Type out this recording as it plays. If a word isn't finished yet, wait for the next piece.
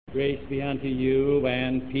Grace be unto you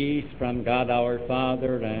and peace from God our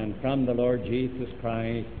Father and from the Lord Jesus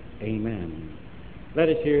Christ. Amen. Let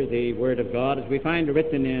us hear the Word of God as we find it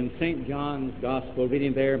written in St. John's Gospel,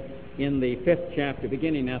 reading there in the 5th chapter,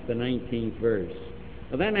 beginning at the 19th verse.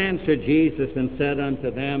 Then answered Jesus and said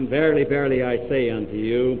unto them, Verily, verily, I say unto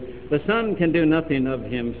you, the Son can do nothing of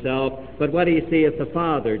himself, but what he seeth the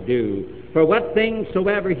Father do. For what things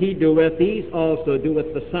soever he doeth, these also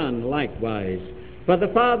doeth the Son likewise. For the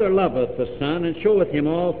Father loveth the Son, and showeth him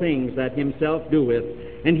all things that himself doeth,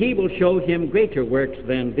 and he will show him greater works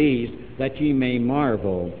than these, that ye may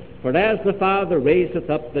marvel. For as the Father raiseth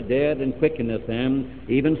up the dead, and quickeneth them,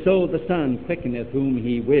 even so the Son quickeneth whom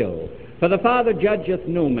he will. For the Father judgeth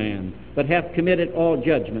no man, but hath committed all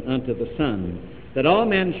judgment unto the Son, that all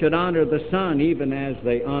men should honor the Son, even as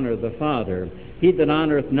they honor the Father. He that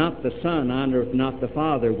honoreth not the Son honoreth not the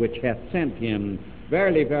Father which hath sent him.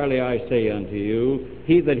 Verily, verily, I say unto you,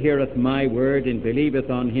 he that heareth my word and believeth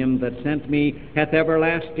on him that sent me hath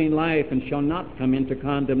everlasting life, and shall not come into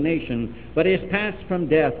condemnation, but is passed from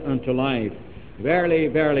death unto life. Verily,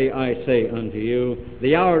 verily, I say unto you,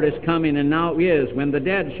 the hour is coming, and now is, when the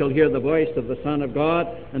dead shall hear the voice of the Son of God,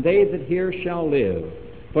 and they that hear shall live.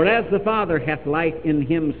 For as the Father hath life in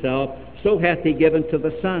himself, so hath he given to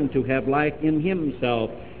the Son to have life in himself,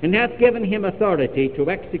 and hath given him authority to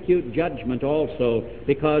execute judgment also,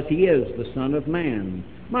 because he is the Son of Man.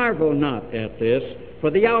 Marvel not at this, for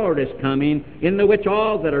the hour is coming, in the which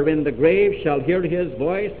all that are in the grave shall hear his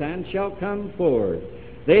voice, and shall come forth.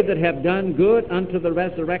 They that have done good unto the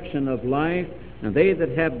resurrection of life, and they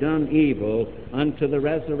that have done evil unto the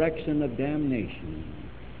resurrection of damnation.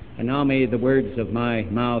 And now may the words of my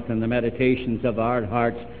mouth and the meditations of our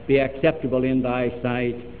hearts be acceptable in thy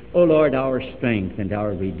sight, O Lord, our strength and our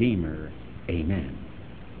Redeemer. Amen.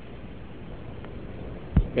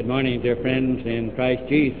 Good morning, dear friends in Christ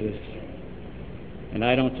Jesus. And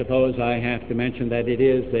I don't suppose I have to mention that it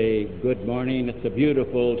is a good morning. It's a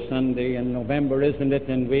beautiful Sunday in November, isn't it?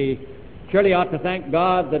 And we surely ought to thank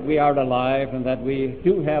God that we are alive and that we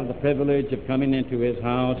do have the privilege of coming into his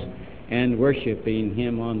house and worshiping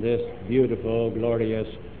him on this beautiful, glorious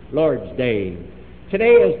Lord's Day.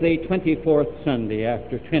 Today is the 24th Sunday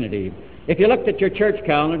after Trinity. If you looked at your church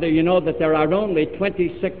calendar, you know that there are only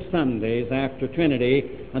 26 Sundays after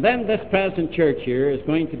Trinity, and then this present church year is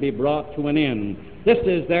going to be brought to an end. This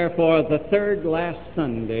is, therefore, the third last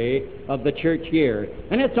Sunday of the church year.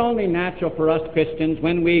 And it's only natural for us Christians,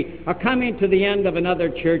 when we are coming to the end of another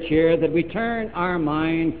church year, that we turn our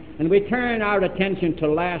mind and we turn our attention to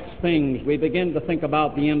last things. We begin to think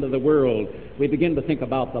about the end of the world. We begin to think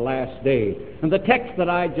about the last day. And the text that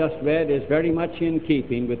I just read is very much in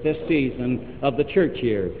keeping with this season of the church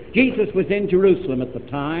year. Jesus was in Jerusalem at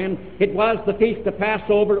the time. It was the Feast of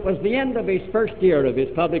Passover. It was the end of his first year of his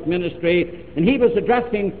public ministry, and he was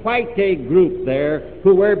addressing quite a group there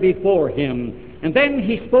who were before him. And then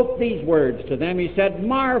he spoke these words to them. He said,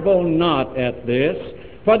 Marvel not at this,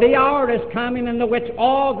 for the hour is coming in the which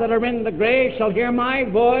all that are in the grave shall hear my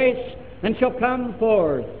voice, and shall come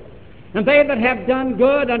forth. And they that have done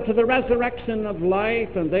good unto the resurrection of life,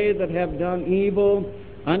 and they that have done evil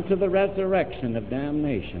unto the resurrection of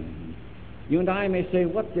damnation. You and I may say,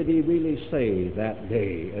 what did he really say that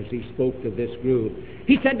day as he spoke to this group?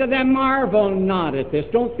 He said to them, marvel not at this.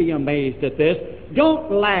 Don't be amazed at this.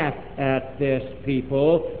 Don't laugh at this,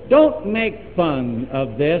 people. Don't make fun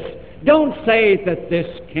of this. Don't say that this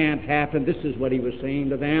can't happen. This is what he was saying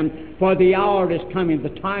to them. For the hour is coming.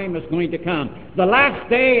 The time is going to come. The last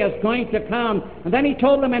day is going to come. And then he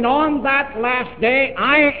told them, and on that last day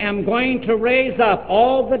I am going to raise up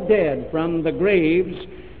all the dead from the graves,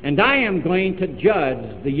 and I am going to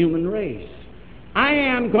judge the human race. I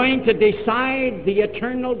am going to decide the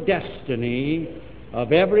eternal destiny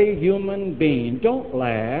of every human being. Don't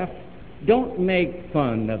laugh. Don't make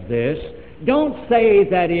fun of this. Don't say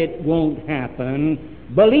that it won't happen.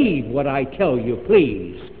 Believe what I tell you,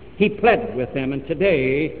 please. He pled with them, and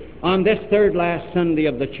today, on this third last Sunday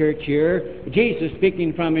of the church year, Jesus,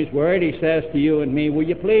 speaking from his word, he says to you and me, will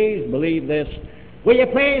you please believe this? Will you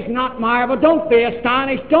please not marvel? Don't be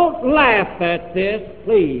astonished. Don't laugh at this.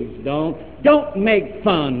 Please don't. Don't make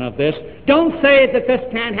fun of this. Don't say that this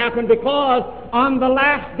can't happen, because on the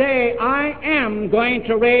last day I am going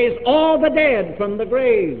to raise all the dead from the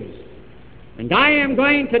graves. And I am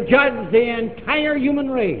going to judge the entire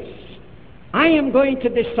human race. I am going to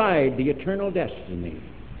decide the eternal destiny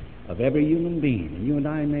of every human being. And you and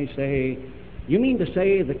I may say, You mean to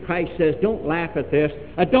say that Christ says, don't laugh at this,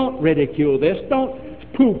 don't ridicule this, don't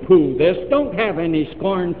pooh-pooh this, don't have any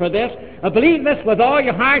scorn for this, believe this with all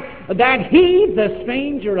your heart, that He, the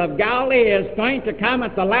stranger of Galilee, is going to come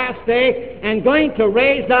at the last day and going to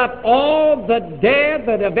raise up all the dead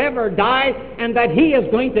that have ever died, and that He is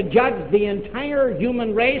going to judge the entire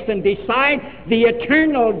human race and decide the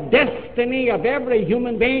eternal destiny of every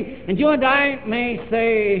human being. And you and I may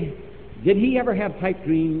say, did He ever have pipe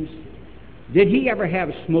dreams? Did He ever have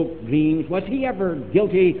smoke dreams? Was He ever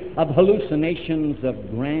guilty of hallucinations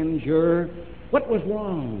of grandeur? What was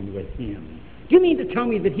wrong with Him? Do you mean to tell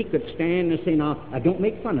me that He could stand and say, now, don't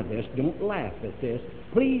make fun of this, don't laugh at this,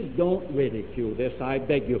 please don't ridicule this, I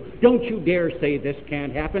beg you. Don't you dare say this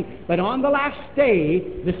can't happen, but on the last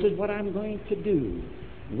day, this is what I'm going to do.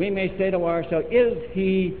 We may say to ourselves, is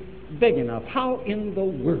He big enough? How in the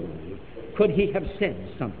world could He have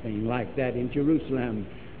said something like that in Jerusalem?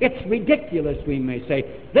 It's ridiculous, we may say.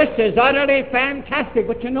 This is utterly fantastic.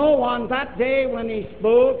 But you know, on that day when He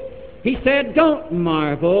spoke, He said, don't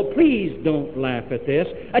marvel. Please don't laugh at this.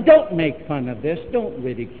 Don't make fun of this. Don't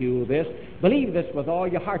ridicule this. Believe this with all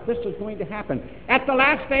your heart. This is going to happen. At the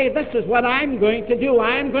last day, this is what I'm going to do.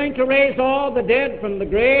 I'm going to raise all the dead from the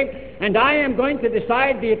grave, and I am going to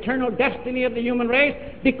decide the eternal destiny of the human race,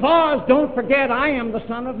 because, don't forget, I am the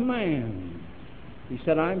Son of Man. He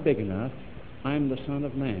said, I'm big enough. I'm the Son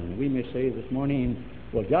of Man. We may say this morning,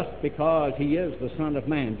 well, just because He is the Son of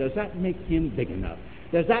Man, does that make Him big enough?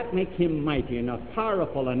 Does that make Him mighty enough,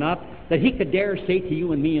 powerful enough, that He could dare say to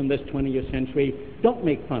you and me in this 20th century, don't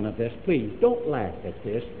make fun of this, please. Don't laugh at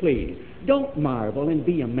this, please. Don't marvel and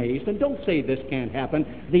be amazed, and don't say this can't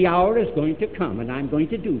happen. The hour is going to come, and I'm going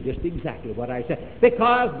to do just exactly what I said.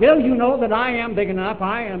 Because, Bill, you know that I am big enough.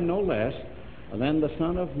 I am no less than the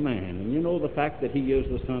Son of Man. And you know, the fact that He is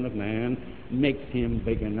the Son of Man makes Him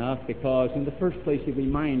big enough, because in the first place He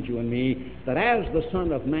reminds you and me that as the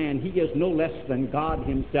Son of Man, He is no less than God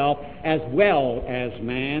Himself, as well as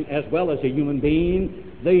man, as well as a human being,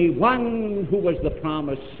 the one who was the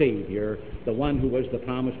promised Savior, the one who was the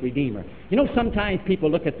promised Redeemer. You know, sometimes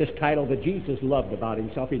people look at this title that Jesus loved about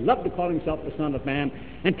Himself. He loved to call Himself the Son of Man,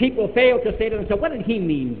 and people fail to say to themselves, what did He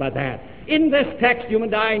mean by that? In this text, you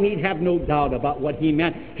and I need have no doubt about what He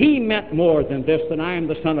meant. He meant more than this, that I am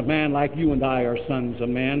the Son of Man like you and I are sons of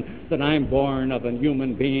men, that I'm born of a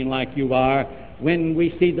human being like you are. When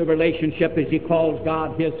we see the relationship as He calls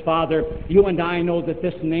God His Father, you and I know that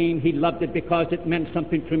this name, He loved it because it meant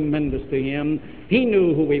something tremendous to Him. He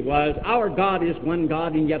knew who He was. Our God is one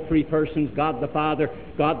God in yet three persons, God the Father,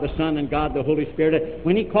 God the Son, and God the Holy Spirit.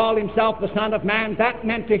 When He called Himself the Son of Man, that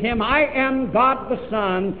meant to Him, I am God the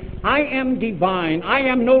Son, I am divine, I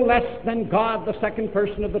am no less than God, the second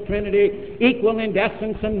person of the Trinity, equal in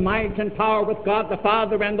essence and might and power with God the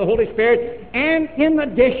Father and the Holy Spirit, and in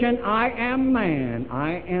addition, I am man.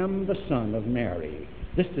 I am the Son of Mary.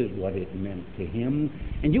 This is what it meant to Him.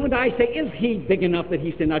 And you and I say, is He big enough that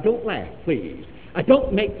He said, now don't laugh, please.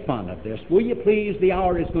 Don't make fun of this. Will you please? The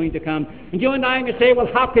hour is going to come. And you and I may say, well,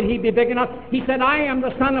 how could He be big enough? He said, I am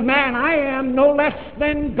the Son of Man. I am no less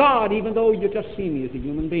than God, even though you just see me as a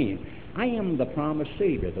human being. I am the promised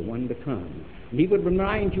Savior, the one to come. And He would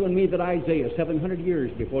remind you and me that Isaiah, 700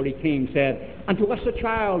 years before He came, said, unto us a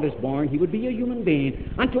child is born, He would be a human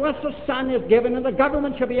being. Unto us a son is given, and the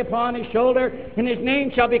government shall be upon His shoulder, and His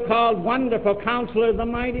name shall be called Wonderful Counselor, the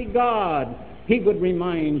Mighty God. He would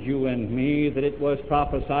remind you and me that it was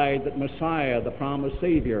prophesied that Messiah, the promised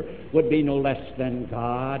Savior, would be no less than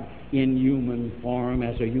God in human form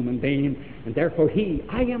as a human being. And therefore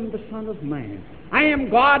I am the Son of Man. I am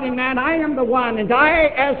God in man. I am the one. And I,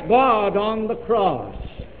 as God on the cross,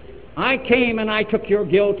 I came and I took your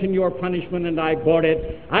guilt and your punishment, and I bore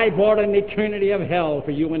it. I bore an eternity of hell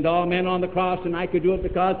for you and all men on the cross, and I could do it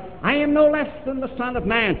because I am no less than the Son of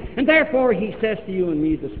Man. And therefore He says to you and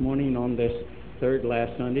me this morning on this third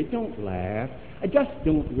last Sunday, don't laugh. Just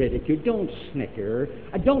don't ridicule. Don't snicker.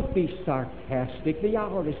 Don't be sarcastic. The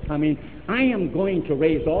hour is coming. I am going to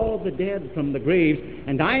raise all the dead from the graves,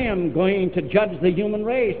 and I am going to judge the human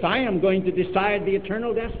race. I am going to decide the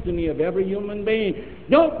eternal destiny of every human being.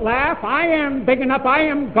 Don't laugh. I am big enough. I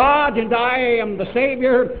am God, and I am the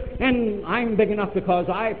Savior, and I'm big enough because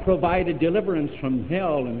I provided deliverance from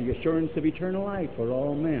hell and the assurance of eternal life for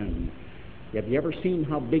all men. Have you ever seen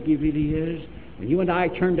how big He really is? When you and I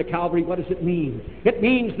turn to Calvary, what does it mean? It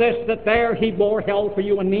means this, that there He bore hell for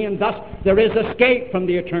you and me, and thus there is escape from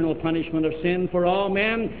the eternal punishment of sin for all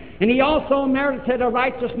men. And He also merited a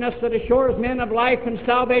righteousness that assures men of life and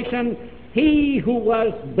salvation. He who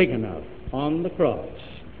was big enough on the cross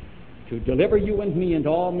to deliver you and me and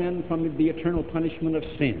all men from the eternal punishment of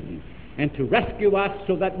sin, and to rescue us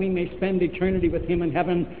so that we may spend eternity with him in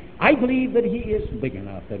heaven. I believe that he is big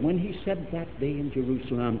enough that when he said that day in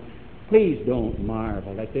Jerusalem, please don't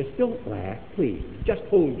marvel at this. Don't laugh, please. Just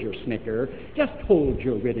hold your snicker. Just hold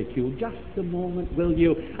your ridicule. Just a moment, will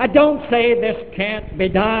you? I don't say this can't be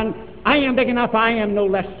done. I am big enough. I am no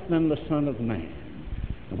less than the Son of Man.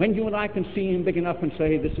 And when you and I can see him big enough and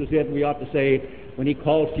say, this is it, we ought to say, when he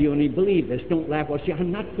calls to you and he believes this, don't laugh. Well, see,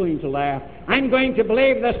 I'm not going to laugh. I'm going to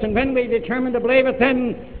believe this, and when we determine to believe it,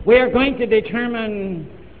 then we are going to determine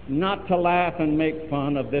not to laugh and make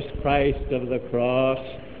fun of this Christ of the cross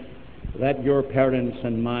that your parents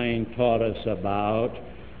and mine taught us about,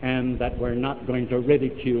 and that we're not going to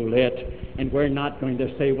ridicule it, and we're not going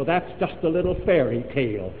to say, well, that's just a little fairy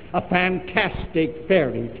tale, a fantastic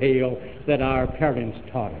fairy tale that our parents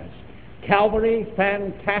taught us. Calvary,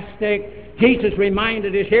 fantastic. Jesus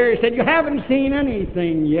reminded us here, he said, you haven't seen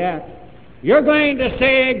anything yet. You're going to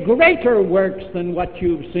say greater works than what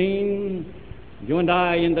you've seen. You and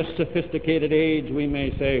I, in this sophisticated age, we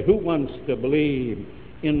may say, who wants to believe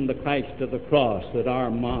in the Christ of the cross that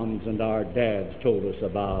our moms and our dads told us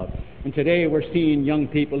about? And today we're seeing young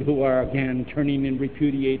people who are again turning and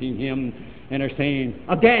repudiating him and are saying,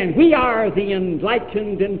 again, we are the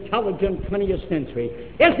enlightened, intelligent 20th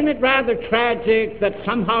century. Isn't it rather tragic that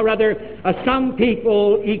somehow or other some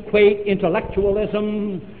people equate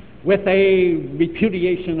intellectualism with a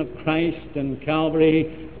repudiation of Christ and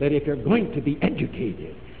Calvary, that if you're going to be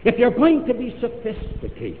educated, if you're going to be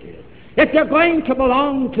sophisticated, if you're going to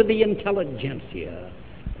belong to the intelligentsia,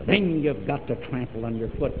 then you've got to trample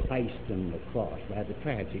underfoot Christ and the cross. Rather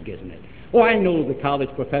tragic, isn't it? Oh, I know the college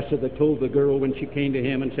professor that told the girl when she came to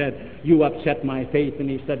him and said, you upset my faith. And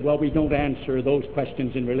he said, well, we don't answer those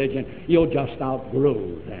questions in religion. You'll just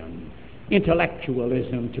outgrow them.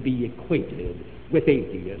 Intellectualism to be equated with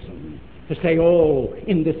atheism. To say, oh,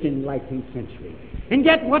 in this enlightened century. And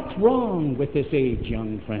yet, what's wrong with this age,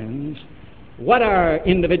 young friends? What are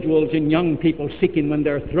individuals and young people seeking when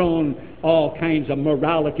they're thrown all kinds of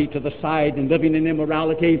morality to the side and living in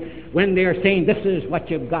immorality, when they're saying this is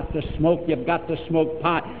what you've got to smoke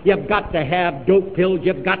pot, you've got to have dope pills,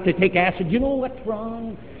 you've got to take acid? You know what's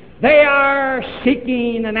wrong? They are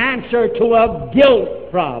seeking an answer to a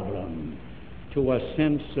guilt problem, to a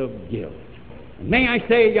sense of guilt. And may I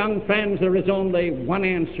say, young friends, there is only one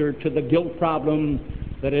answer to the guilt problem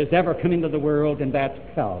that has ever come into the world, and that's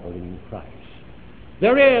Calvary in Christ.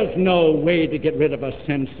 There is no way to get rid of a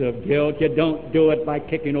sense of guilt. You don't do it by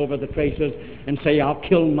kicking over the traces and say, I'll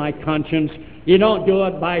kill my conscience. You don't do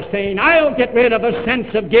it by saying, I'll get rid of a sense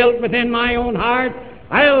of guilt within my own heart.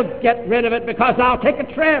 I'll get rid of it because I'll take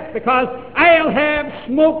a trip, because I'll have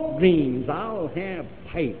smoke dreams. I'll have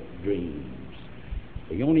pipe dreams.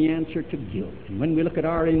 The only answer to guilt. And when we look at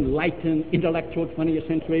our enlightened, intellectual 20th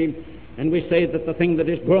century, and we say that the thing that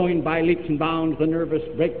is growing by leaps and bounds, the nervous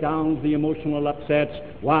breakdowns, the emotional upsets,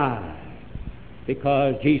 why?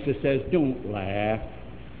 Because Jesus says, don't laugh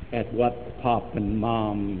at what Pop and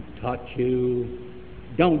Mom taught you.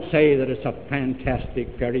 Don't say that it's a fantastic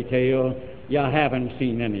fairy tale. You haven't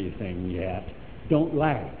seen anything yet. Don't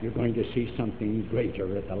laugh. You're going to see something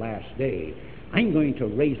greater at the last day. I'm going to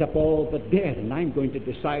raise up all the dead, and I'm going to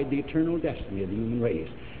decide the eternal destiny of the human race.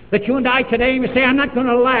 That you and I today may say, I'm not going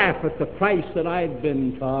to laugh at the Christ that I've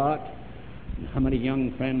been taught. And how many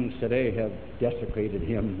young friends today have desecrated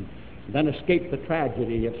him, then escaped the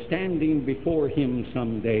tragedy of standing before him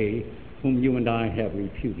someday, whom you and I have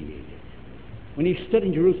repudiated. When he stood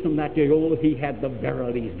in Jerusalem that day, oh, he had the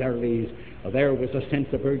verilies. There was a sense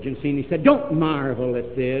of urgency, and he said, don't marvel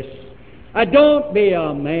at this. Don't be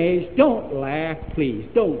amazed. Don't laugh, please.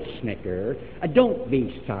 Don't snicker. Don't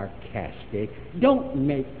be sarcastic. Don't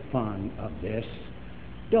make fun of this.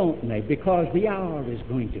 Don't make, because the hour is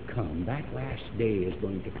going to come. That last day is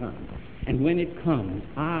going to come. And when it comes,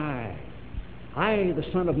 I, the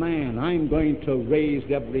Son of Man, I'm going to raise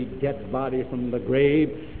every dead body from the grave,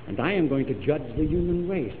 and I am going to judge the human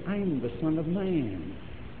race. I'm the Son of Man.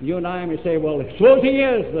 You and I may say, well, suppose he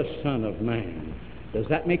is the Son of Man. Does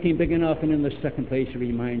that make him big enough? And in the second place, he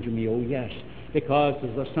reminds me, oh yes, because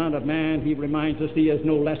as the Son of Man, he reminds us he is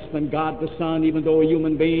no less than God the Son, even though a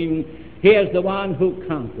human being. He is the one who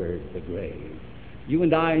conquered the grave. You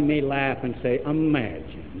and I may laugh and say,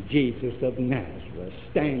 imagine Jesus of Nazareth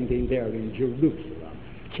standing there in Jerusalem,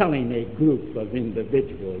 telling a group of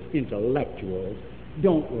individuals, intellectuals,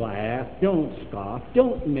 don't laugh, don't scoff,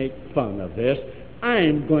 don't make fun of this.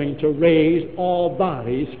 I'm going to raise all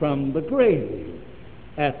bodies from the grave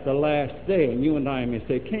at the last day. And you and I may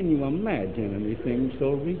say, can you imagine anything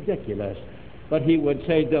so ridiculous? But he would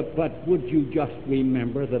say, but would you just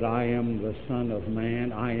remember that I am the Son of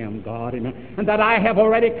Man, I am God, and that I have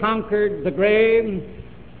already conquered the grave?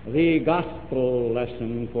 The gospel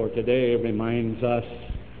lesson for today reminds us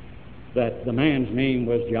that the man's name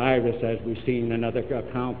was Jairus, as we see in another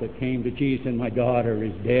account that came to Jesus, and my daughter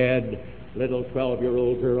is dead. Little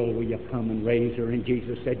 12-year-old girl, will you come and raise her? And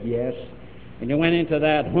Jesus said yes. And he went into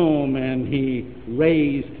that home and he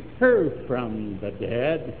raised her from the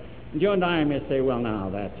dead. And you and I may say, well, now,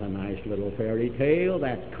 that's a nice little fairy tale.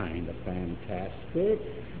 That's kind of fantastic.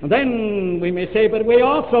 And then we may say, but we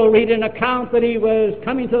also read an account that he was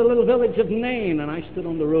coming to the little village of Nain, and I stood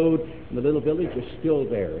on the road, and the little village is still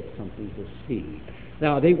there. It's something to see.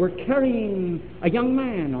 Now, they were carrying a young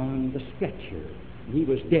man on the stretcher. He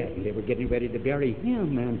was dead, and they were getting ready to bury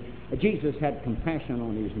him, and Jesus had compassion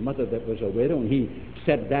on his mother that was a widow, and he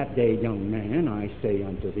said that day, young man, I say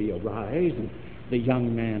unto thee, arise. And the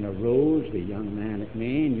young man arose, the young man at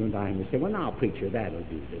Nain. You and I may say, well, now, preacher, that'll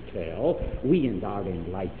do to tell. We in our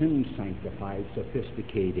enlightened, sanctified,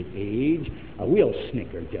 sophisticated age, we'll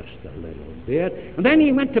snicker just a little bit. And then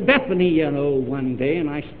he went to Bethany, one day, and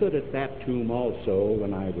I stood at that tomb also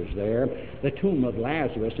when I was there, the tomb of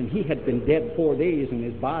Lazarus, and he had been dead 4 days, and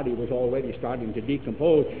his body was already starting to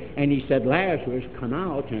decompose. And he said, Lazarus, come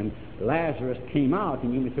out, and Lazarus came out.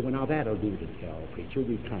 And you may say, well, now, that'll do to tell, preacher.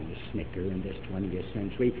 We kind of snicker in this 20th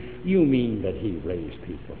century. You mean that he raised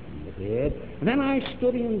people from the dead? And then I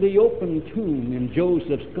stood in the open tomb in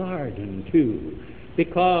Joseph's garden, too,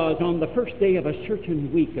 because on the first day of a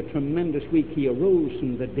certain week, a tremendous week, he arose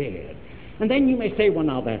from the dead. And then you may say, well,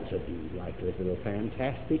 now, that's a delightful little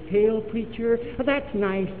fantastic tale, preacher. That's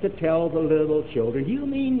nice to tell the little children. Do you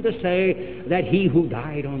mean to say that he who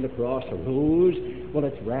died on the cross arose? Well,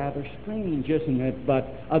 it's rather strange, isn't it? But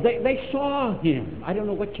they saw him. I don't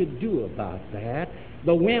know what you do about that.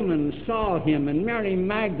 The women saw him, and Mary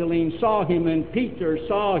Magdalene saw him, and Peter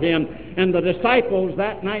saw him, and the disciples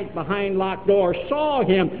that night behind locked doors saw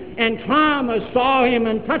him, and Thomas saw him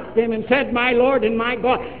and touched him and said, my Lord and my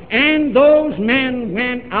God. And those men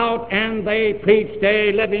went out and they preached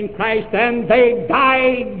a living Christ, and they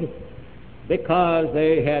died because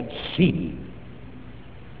they had seen him.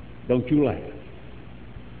 Don't you laugh.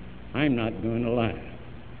 I'm not going to laugh,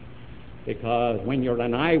 because when you're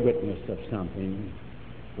an eyewitness of something,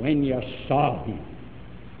 when you saw him,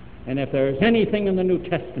 and if there's anything in the New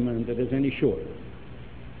Testament that is any shorter,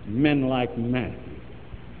 men like Matthew,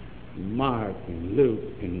 Mark, and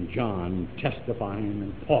Luke, and John testifying,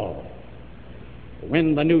 and Paul,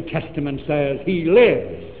 when the New Testament says he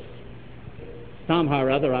lives, somehow or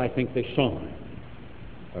other I think they saw him,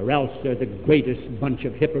 or else they're the greatest bunch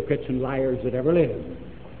of hypocrites and liars that ever lived.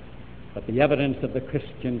 But the evidence of the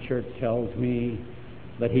Christian church tells me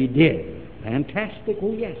that he did. Fantastic,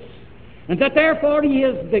 oh yes. And that therefore he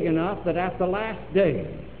is big enough that at the last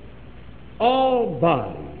day, all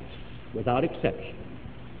bodies, without exception,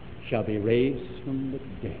 shall be raised from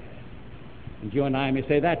the dead. And you and I may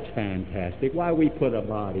say, that's fantastic. Why, we put a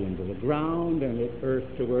body into the ground, and it's earth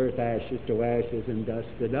to earth, ashes to ashes, and dust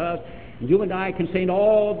to dust. And you and I can say in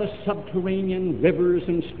all the subterranean rivers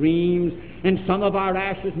and streams, and some of our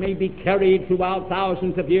ashes may be carried throughout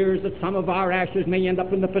thousands of years, that some of our ashes may end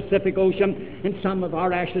up in the Pacific Ocean, and some of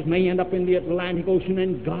our ashes may end up in the Atlantic Ocean,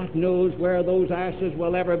 and God knows where those ashes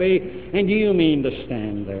will ever be. And do you mean to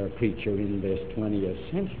stand there, preacher, in this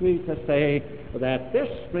 20th century to say that this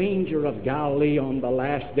stranger of Galilee on the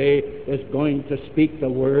last day is going to speak the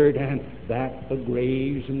word, and that the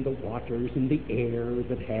graves and the waters and the air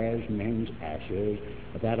that has men's ashes,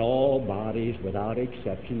 that all bodies without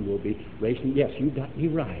exception will be raised? Yes, you got me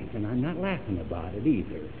right, and I'm not laughing about it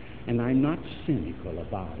either, and I'm not cynical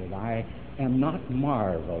about it. I am not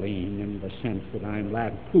marveling in the sense that I'm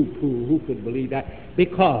laughing, pooh-pooh, who could believe that?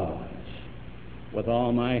 Because with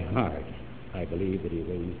all my heart I believe that he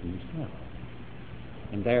raised himself.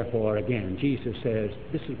 And therefore, again, Jesus says,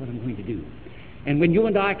 this is what I'm going to do. And when you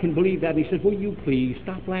and I can believe that, he says, will you please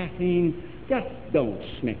stop laughing? Just don't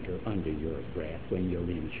snicker under your breath when you're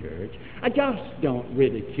in church. Just don't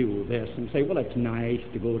ridicule this and say, well, it's nice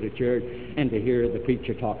to go to church and to hear the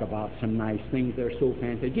preacher talk about some nice things. They're so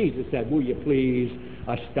fantastic. Jesus said, will you please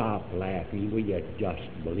stop laughing? Will you just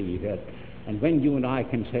believe it? And when you and I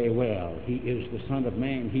can say, well, he is the Son of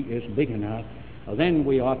Man, he is big enough, then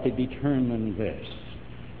we ought to determine this,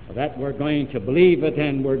 that we're going to believe it,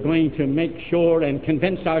 and we're going to make sure and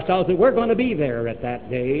convince ourselves that we're going to be there at that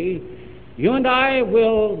day. You and I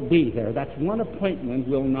will be there. That's one appointment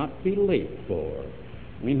we'll not be late for.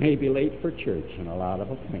 We may be late for church and a lot of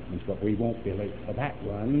appointments, but we won't be late for that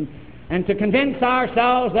one. And to convince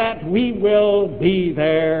ourselves that we will be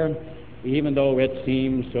there, even though it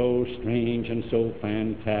seems so strange and so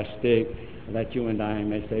fantastic that you and I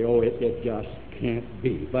may say, oh, it just can't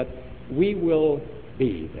be. But we will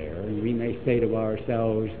be there, and we may say to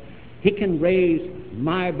ourselves, He can raise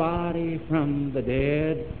my body from the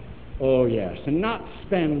dead. Oh, yes, and not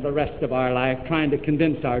spend the rest of our life trying to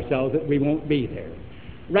convince ourselves that we won't be there.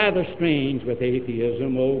 Rather strange with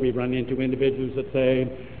atheism. Oh, we run into individuals that say,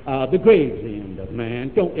 the grave's the end of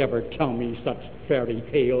man. Don't ever tell me such fairy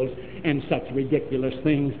tales and such ridiculous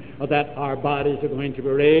things that our bodies are going to be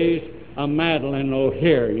raised. Madeline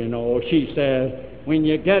O'Hare, she says, when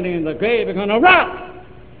you get in the grave, you're going to rot.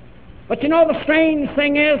 But the strange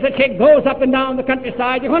thing is that she goes up and down the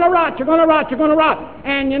countryside, you're going to rot, you're going to rot, you're going to rot.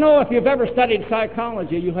 And if you've ever studied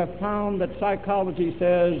psychology, you have found that psychology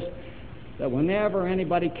says that whenever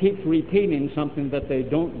anybody keeps repeating something that they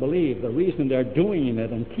don't believe, the reason they're doing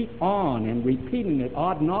it and keep on and repeating it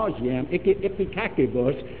ad nauseam,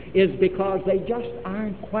 ipicacibus, is because they just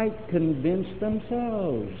aren't quite convinced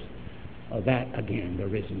themselves. That, again,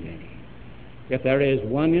 there isn't any. If there is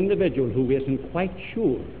one individual who isn't quite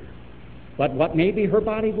sure, but what maybe her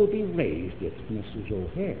body will be raised, it's Mrs.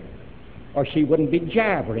 O'Hare. Or she wouldn't be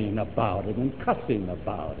jabbering about it and cussing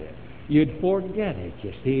about it. You'd forget it,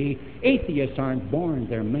 you see. Atheists aren't born,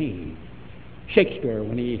 they're made. Shakespeare,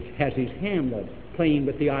 when he has his Hamlet, playing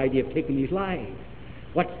with the idea of taking his life,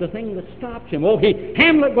 what's the thing that stops him? Oh,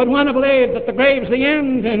 Hamlet would want to believe that the grave's the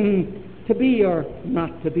end, and to be or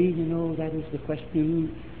not to be, that is the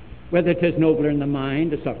question. Whether 'tis nobler in the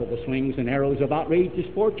mind to suffer the swings and arrows of outrageous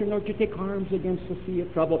fortune, or to take arms against the sea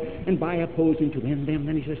of trouble, and by opposing to end them,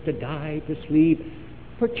 then he says, to die, to sleep,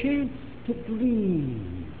 perchance to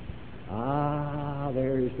dream.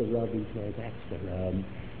 There's the rub, he says, that's the rub.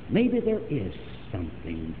 Maybe there is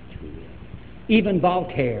something to it. Even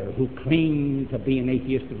Voltaire, who claimed to be an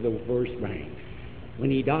atheist of the first rank, when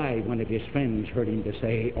he died, one of his friends heard him to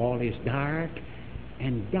say, all is dark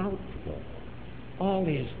and doubtful. All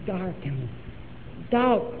is dark and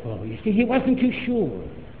doubtful. You see, he wasn't too sure.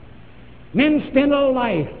 Men spend a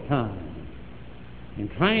lifetime in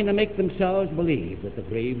trying to make themselves believe that the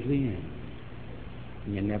grave's the end.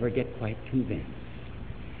 And you never get quite convinced.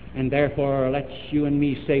 And therefore, let's you and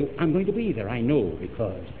me say, I'm going to be there, I know,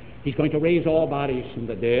 because He's going to raise all bodies from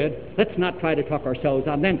the dead. Let's not try to talk ourselves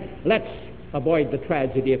out. Then let's avoid the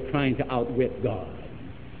tragedy of trying to outwit God.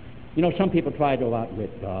 Some people try to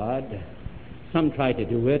outwit God. Some try to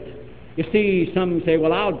do it. You see, some say,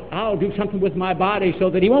 well, I'll do something with my body so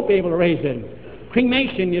that He won't be able to raise it.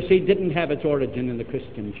 Cremation, you see, didn't have its origin in the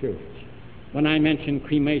Christian church. When I mention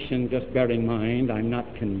cremation, just bear in mind, I'm not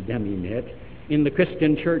condemning it. In the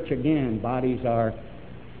Christian church, again, bodies are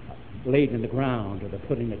laid in the ground or they're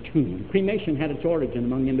put in a tomb. Cremation had its origin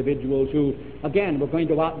among individuals who, again, were going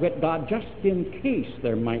to outwit God just in case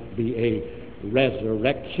there might be a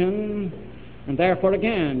resurrection. And therefore,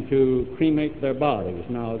 again, to cremate their bodies.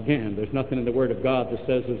 Now, again, there's nothing in the Word of God that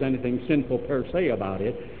says there's anything sinful per se about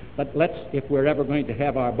it. But if we're ever going to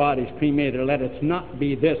have our bodies cremated, let it not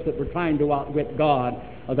be this, that we're trying to outwit God,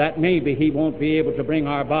 or that maybe He won't be able to bring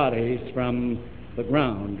our bodies from the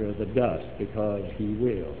ground or the dust, because He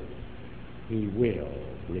will. He will,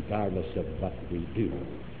 regardless of what we do.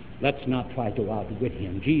 Let's not try to outwit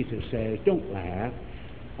Him. Jesus says, don't laugh.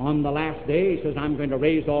 On the last day, He says, I'm going to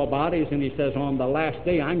raise all bodies, and He says, on the last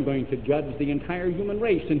day, I'm going to judge the entire human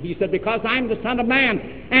race. And He said, because I'm the Son of Man.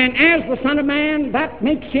 And as the Son of Man, that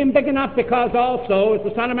makes Him big enough, because also, as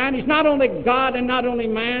the Son of Man, He's not only God and not only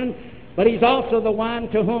man, but He's also the one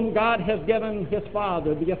to whom God has given His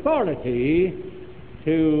Father the authority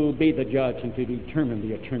to be the judge and to determine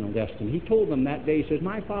the eternal destiny. He told them that day, He says,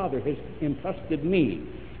 my Father has entrusted me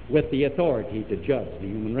with the authority to judge the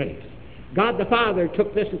human race. God the Father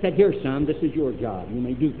took this and said, here, son, this is your job. You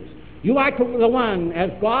may do this. You are the one, as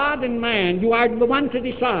God and man, you are the one to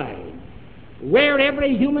decide where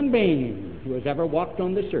every human being who has ever walked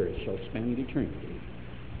on this earth shall spend eternity.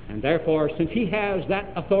 And therefore, since He has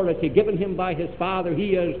that authority given Him by His Father,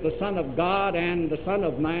 He is the Son of God and the Son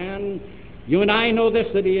of man. You and I know this,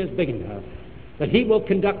 that He is big enough, that He will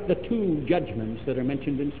conduct the two judgments that are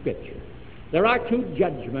mentioned in Scripture. There are two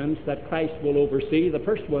judgments that Christ will oversee. The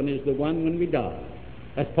first one is the one when we die.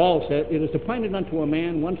 As Paul said, it is appointed unto a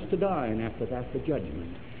man once to die, and after that the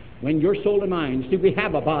judgment. When your soul and mind, see, we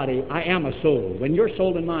have a body, I am a soul. When your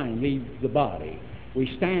soul and mind leave the body,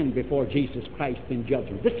 we stand before Jesus Christ in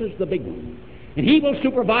judgment. This is the big one. And He will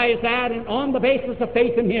supervise that, and on the basis of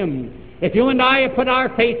faith in Him. If you and I have put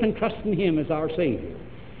our faith and trust in Him as our Savior,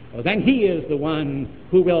 well, then He is the one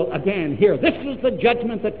who will, again, here. This is the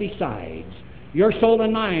judgment that decides. Your soul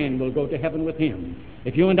and mind will go to heaven with Him.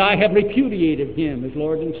 If you and I have repudiated Him as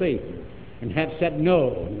Lord and Savior, and have said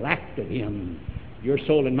no and laughed at him, your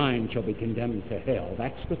soul and mine shall be condemned to hell.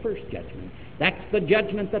 That's the first judgment. That's the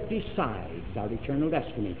judgment that decides our eternal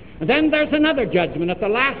destiny. And then there's another judgment at the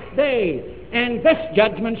last day, and this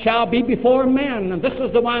judgment shall be before men. And this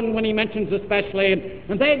is the one when he mentions especially,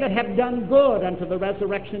 and they that have done good unto the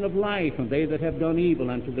resurrection of life, and they that have done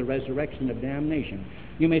evil unto the resurrection of damnation.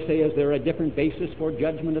 You may say, is there a different basis for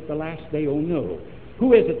judgment at the last day? Oh, no.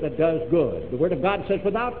 Who is it that does good? The Word of God says,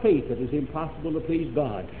 without faith it is impossible to please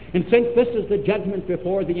God. And since this is the judgment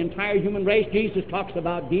before the entire human race, Jesus talks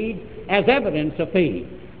about deeds as evidence of faith.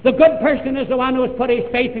 The good person is the one who has put his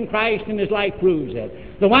faith in Christ and his life proves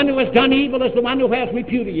it. The one who has done evil is the one who has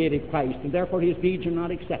repudiated Christ, and therefore his deeds are not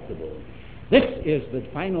acceptable. This is the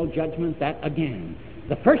final judgment that, again,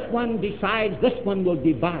 the first one decides, this one will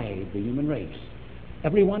divide the human race.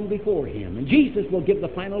 Everyone before him. And Jesus will give the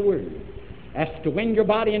final word. As to when your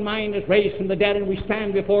body and mind is raised from the dead and we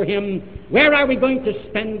stand before him, where are we going to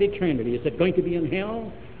spend eternity? Is it going to be in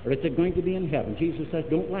hell or is it going to be in heaven? Jesus says,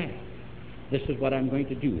 don't laugh. This is what I'm going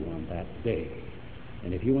to do on that day.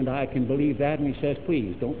 And if you and I can believe that, and he says,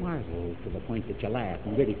 please don't marvel to the point that you laugh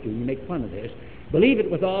and ridicule, you make fun of this. Believe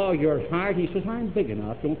it with all your heart. He says, I'm big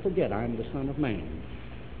enough. Don't forget, I'm the Son of Man.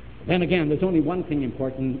 Then again, there's only one thing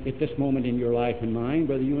important at this moment in your life and mine,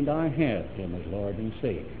 whether you and I have him as Lord and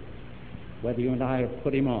Savior. Whether you and I have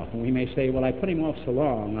put him off. And we may say, well, I put him off so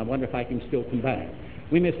long, I wonder if I can still come back.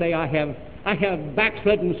 We may say, I have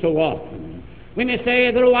backslidden so often. We may say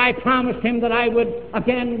that, oh, I promised him that I would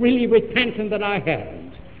again really repent and that I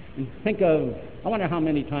haven't. And think of, I wonder how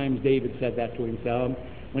many times David said that to himself.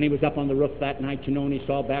 When he was up on the roof that night, you know, and he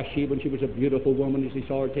saw Bathsheba, and she was a beautiful woman as he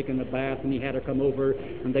saw her taking a bath, and he had her come over,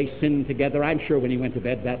 and they sinned together. I'm sure when he went to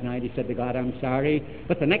bed that night, he said to God, I'm sorry.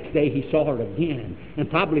 But the next day, he saw her again, and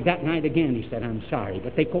probably that night again, he said, I'm sorry.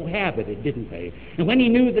 But they cohabited, didn't they? And when he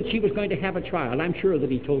knew that she was going to have a trial, I'm sure that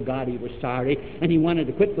he told God he was sorry, and he wanted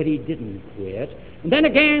to quit, but he didn't quit. And then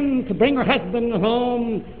again, to bring her husband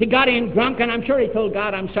home, he got in drunk, and I'm sure he told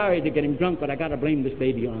God, I'm sorry to get him drunk, but I got to blame this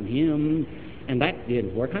baby on him. And that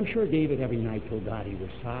didn't work. I'm sure David every night told God he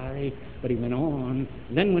was sorry, but he went on.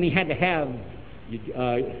 And then when he had to have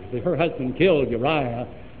her husband killed, Uriah,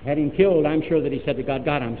 had him killed, I'm sure that he said to God,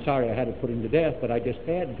 God, I'm sorry I had to put him to death, but I just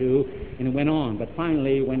had to, and it went on. But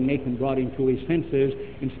finally, when Nathan brought him to his senses,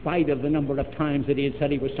 in spite of the number of times that he had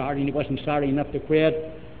said he was sorry and he wasn't sorry enough to quit,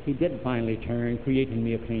 he did finally turn, creating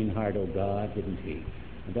me a clean heart, O God, didn't he?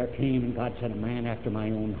 And there came, and God said, a man after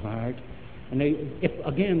my own heart. And if,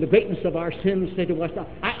 again, the greatness of our sins say to us,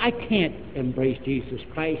 I can't embrace Jesus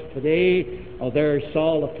Christ today. Oh, there's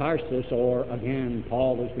Saul of Tarsus, or, again,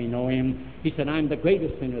 Paul as we know him. He said, I'm the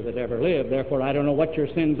greatest sinner that ever lived. Therefore, I don't know what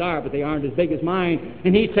your sins are, but they aren't as big as mine.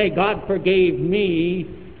 And he'd say, God forgave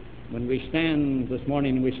me. When we stand this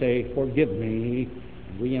morning and we say, forgive me,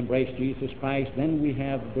 and we embrace Jesus Christ, then we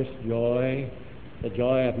have this joy, the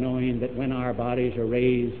joy of knowing that when our bodies are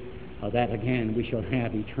raised, that again we shall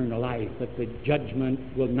have eternal life, that the judgment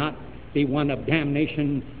will not be one of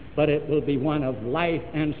damnation, but it will be one of life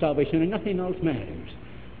and salvation, and nothing else matters.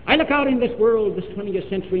 I look out in this world, this 20th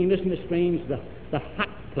century, and isn't it strange, the hot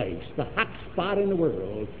place, the hot spot in the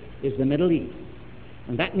world is the Middle East,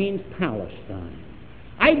 and that means Palestine.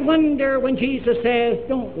 I wonder when Jesus says,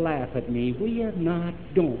 don't laugh at me, we are not,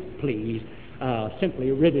 don't please,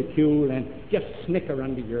 simply ridicule and just snicker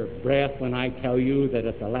under your breath when I tell you that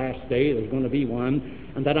at the last day there's going to be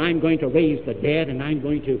one, and that I'm going to raise the dead and I'm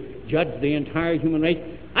going to judge the entire human race.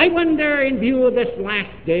 I wonder, in view of this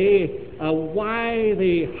last day, why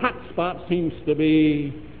the hot spot seems to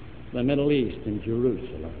be the Middle East and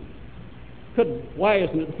Jerusalem. Why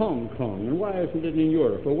isn't it Hong Kong, and why isn't it in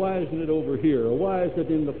Europe, or why isn't it over here, or why is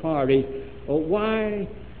it in the Far East, or why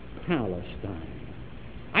Palestine?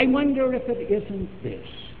 I wonder if it isn't this.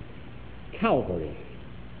 Calvary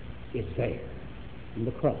is there in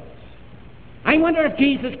the cross. I wonder if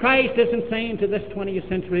Jesus Christ isn't saying to this 20th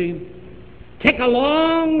century, take a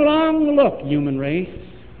long, long look, human race.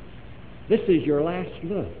 This is your last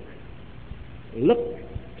look. Look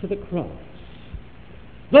to the cross.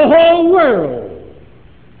 The whole world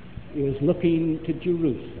is looking to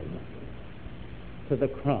Jerusalem, to the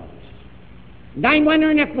cross. And I'm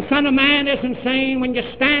wondering if the Son of Man isn't saying, when you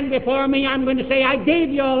stand before me, I'm going to say, I gave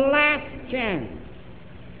you a last chance.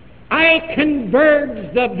 I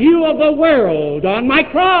converged the view of the world on my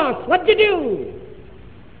cross. What'd you do?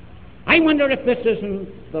 I wonder if this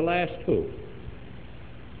isn't the last hope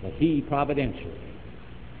that he providentially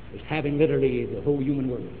is having literally the whole human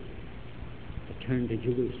world to turn to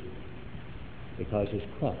Jerusalem, because his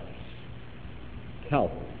cross,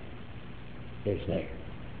 Calvary, is there.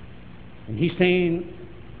 And he's saying,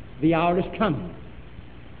 The hour is coming.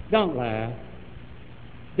 Don't laugh.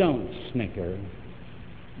 Don't snicker.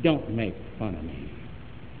 Don't make fun of me.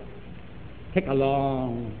 Take a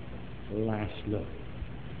long, last look.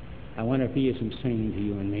 I wonder if he isn't saying to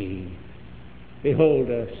you and me, behold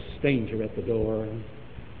a stranger at the door.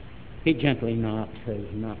 He gently knocks, has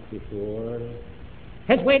knocked before,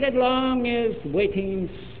 has waited long, is waiting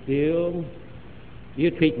still.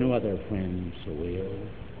 You treat no other friend so ill.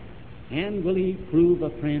 And will he prove a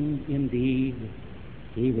friend indeed?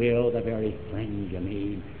 He will, the very friend you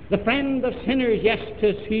need. The friend of sinners, yes,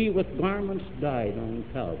 'tis he with garments dyed on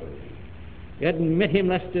Calvary. Admit him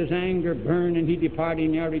lest his anger burn, and he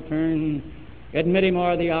departing ere return. Admit him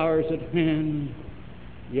o'er the hours at hand.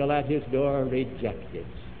 You'll at his door rejected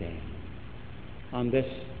stand. On this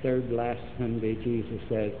third last Sunday, Jesus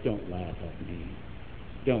says, don't laugh at me.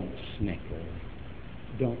 Don't snicker.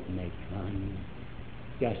 Don't make fun.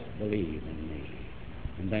 Just believe in me.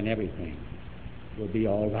 And then everything will be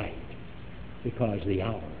all right, because the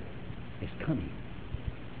hour is coming.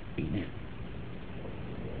 Amen.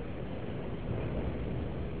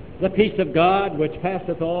 The peace of God, which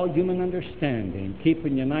passeth all human understanding, keep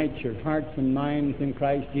and unite your hearts and minds in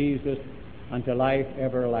Christ Jesus unto life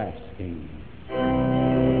everlasting.